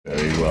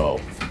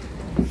12.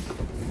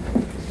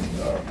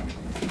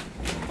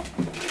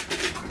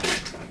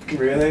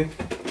 Really?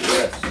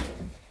 Yes.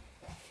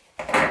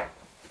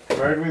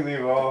 Where did we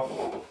leave off?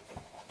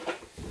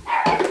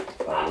 I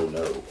don't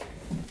know.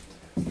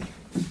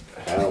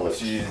 Alex,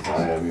 Jesus.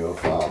 I am your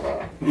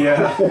father.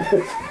 Yeah.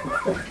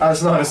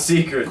 That's not a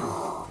secret.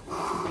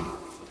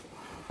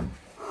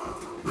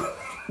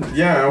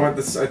 Yeah,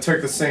 I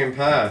took the same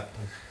path.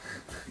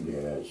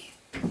 Yes.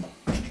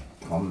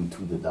 Come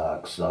to the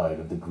dark side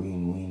of the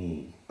green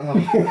weenie. Oh.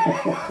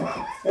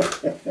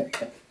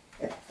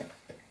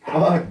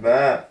 Fuck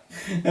that.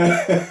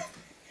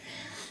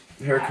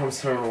 Here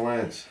comes Trevor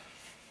Lynch.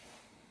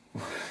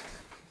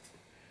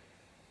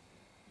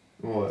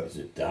 What? Is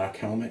it Dark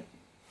Helmet?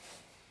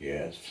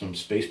 Yeah, some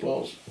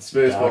Spaceballs.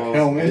 Spaceballs. Dark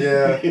Helmet.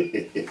 Yeah.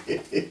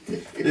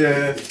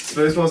 Yeah,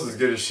 Spaceballs is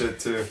good as shit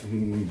too.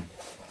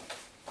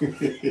 You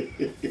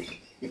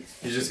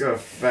just got a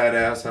fat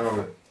ass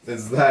helmet.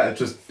 It's that,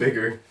 just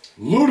bigger.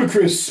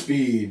 Ludicrous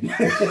speed.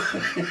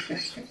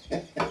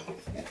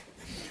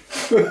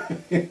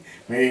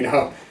 May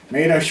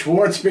the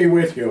Schwartz be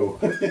with you.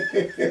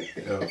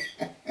 Yeah.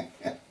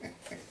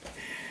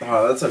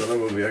 Oh, that's another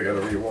movie I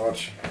gotta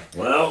rewatch.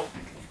 Well,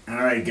 all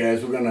right,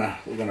 guys, we're gonna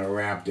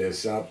wrap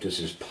this up. This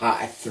is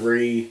part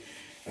 3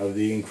 of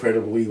the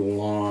incredibly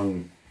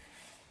long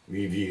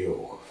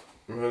review.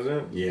 Was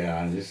it?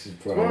 Yeah, this is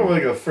It's probably more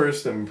like a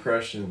first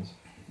impressions.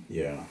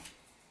 yeah.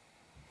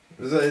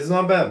 It's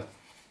not bad.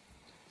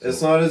 It's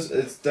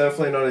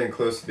definitely not even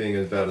close to being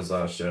as bad as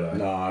Last Jedi.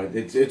 No,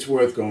 it's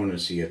worth going to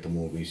see at the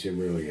movies. It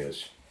really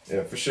is.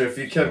 Yeah, for sure. If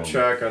you kept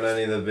track on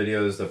any of the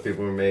videos that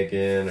people were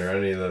making or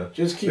any of the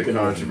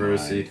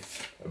controversy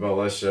about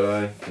Last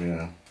Jedi,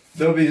 yeah,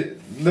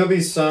 there'll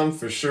be some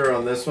for sure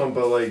on this one,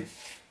 but like,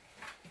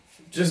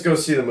 just go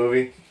see the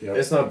movie. Yep.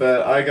 It's not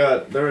bad.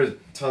 There were a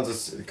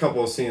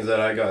couple of scenes that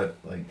I got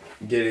like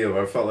giddy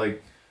over. I felt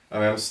like,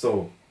 I'm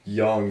still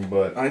young,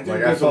 but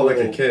I felt like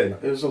a kid.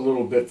 It was a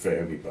little bit for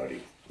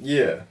everybody.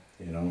 Yeah.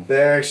 You know?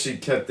 They actually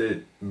kept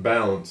it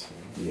balanced.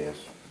 Yes.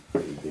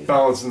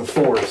 Balance in the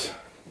Force.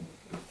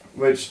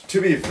 Which,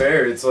 to be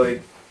fair, it's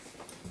like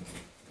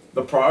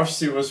the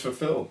prophecy was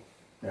fulfilled.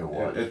 It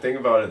was. Yeah, think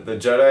about it. The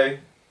Jedi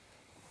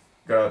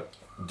got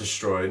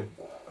destroyed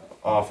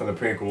off in the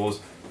prequels.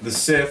 The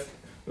Sith,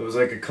 there was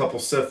like a couple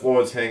Sith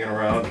Lords hanging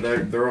around.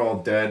 They're all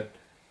dead.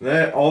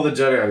 All the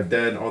Jedi are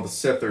dead. All the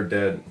Sith are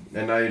dead.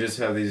 And now you just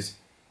have these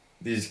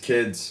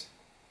kids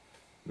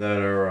that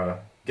are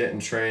getting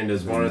trained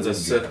as one is a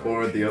Sith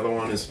Lord, the other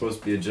one is supposed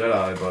to be a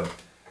Jedi, but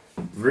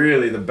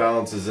really the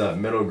balance is that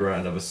middle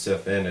ground of a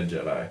Sith and a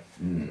Jedi.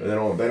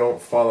 They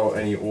don't follow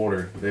any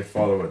order. They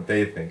follow what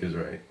they think is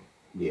right.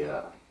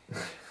 Yeah.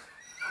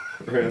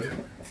 Really?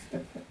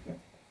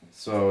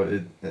 So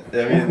it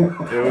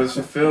was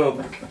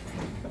fulfilled.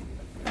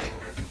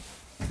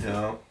 You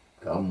know?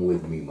 Come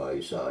with me,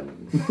 my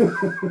son.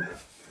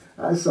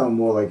 I sound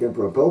more like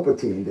Emperor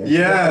Palpatine than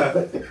yeah,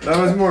 that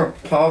was more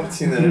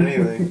Palpatine than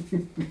anything.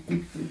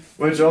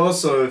 Which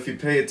also, if you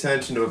pay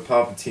attention to what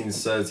Palpatine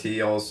says,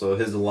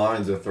 his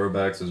lines are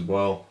throwbacks as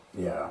well.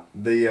 Yeah.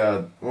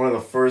 One of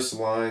the first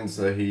lines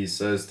that he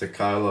says to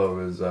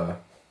Kylo is, the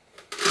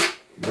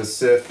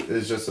Sith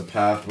is just a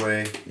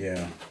pathway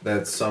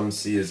that some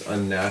see as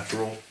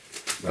unnatural.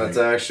 That's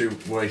actually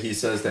what he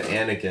says to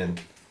Anakin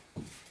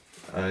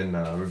in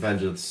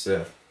Revenge of the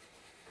Sith.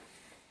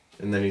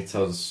 And then he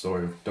tells a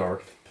story of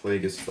dark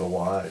plagueis the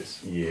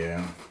wise.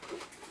 Yeah.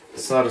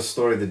 It's not a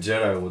story the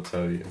Jedi will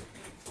tell you.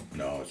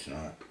 No, it's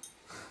not.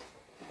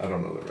 I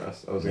don't know the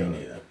rest. I was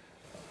gonna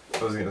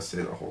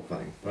say the whole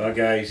thing. Well,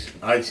 guys,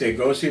 I'd say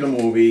go see the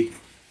movie.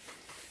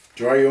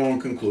 Draw your own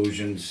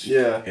conclusions.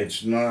 Yeah.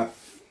 It's not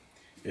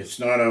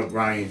a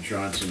Ryan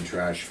Johnson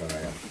trash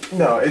fire.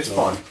 No, it's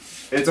fun.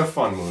 It's a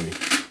fun movie.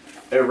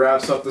 It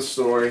wraps up the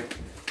story.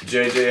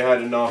 JJ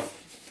had enough.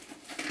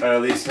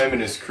 At least him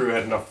and his crew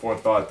had enough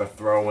forethought to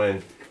throw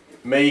in.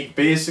 Make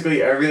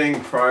basically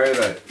everything prior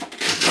that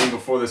came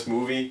before this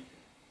movie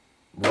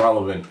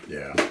relevant.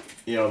 Yeah.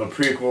 You know, the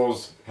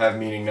prequels have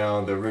meaning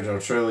now. The original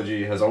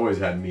trilogy has always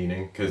had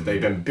meaning because they've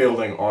been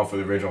building off of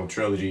the original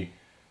trilogy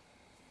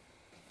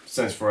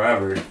since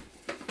forever.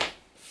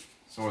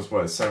 So it's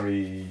what,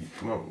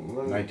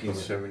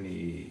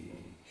 1970...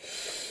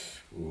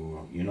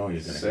 Ooh, you know you're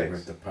going to get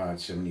ripped apart.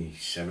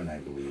 77, I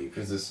believe.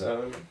 Is it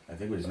 7? I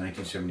think it was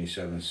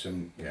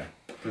 1977. Yeah.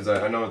 Because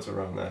I know it's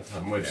around that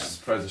time, which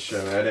surprised the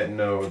shit. I didn't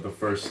know the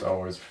first Star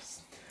Wars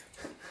was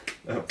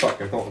that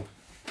fucking old.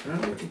 No, I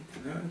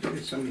think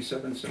it's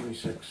 77,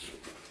 76.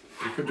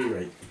 You could be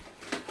right.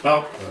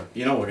 Well,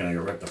 you know we're going to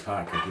get ripped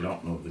apart because we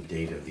don't know the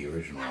date of the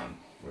original one,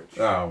 which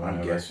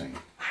I'm guessing.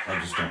 I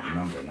just don't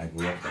remember, and I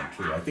grew up then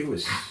too. I think it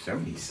was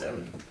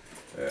 77.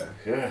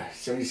 Yeah,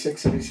 76,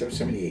 77,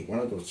 78, one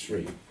of those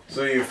three.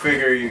 So you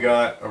figure you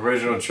got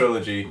original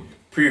trilogy,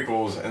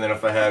 prequels, and then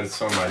if I had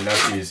some of my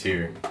nephews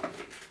here,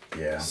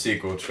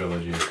 sequel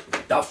trilogy.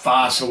 The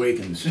Force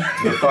Awakens.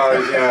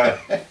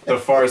 The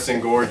Farce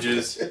and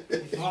Gorges.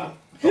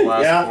 The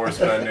Last Force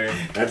Bender.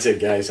 That's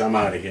it, guys. I'm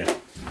out of here.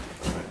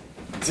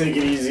 Take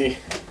it easy.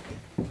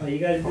 All you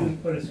gotta do is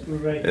put a screw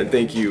right there. And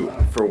thank you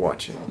for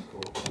watching.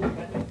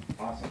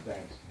 Awesome,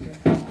 thanks.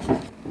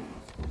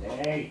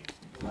 Hey,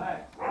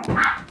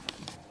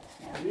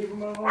 leave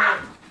him alone.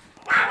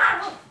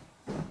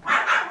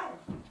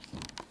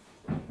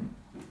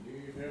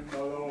 Leave him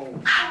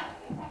alone.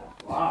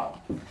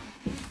 Wow.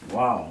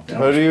 Wow.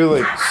 How do you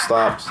like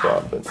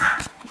stop it?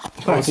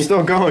 Oh, it's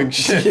still going.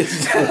 Shit.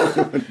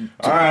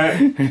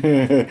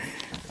 Alright.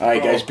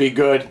 Alright, guys, be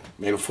good.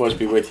 May the force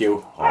be with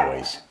you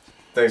always.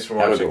 Thanks for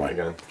Have a watching good one.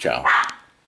 again. Ciao.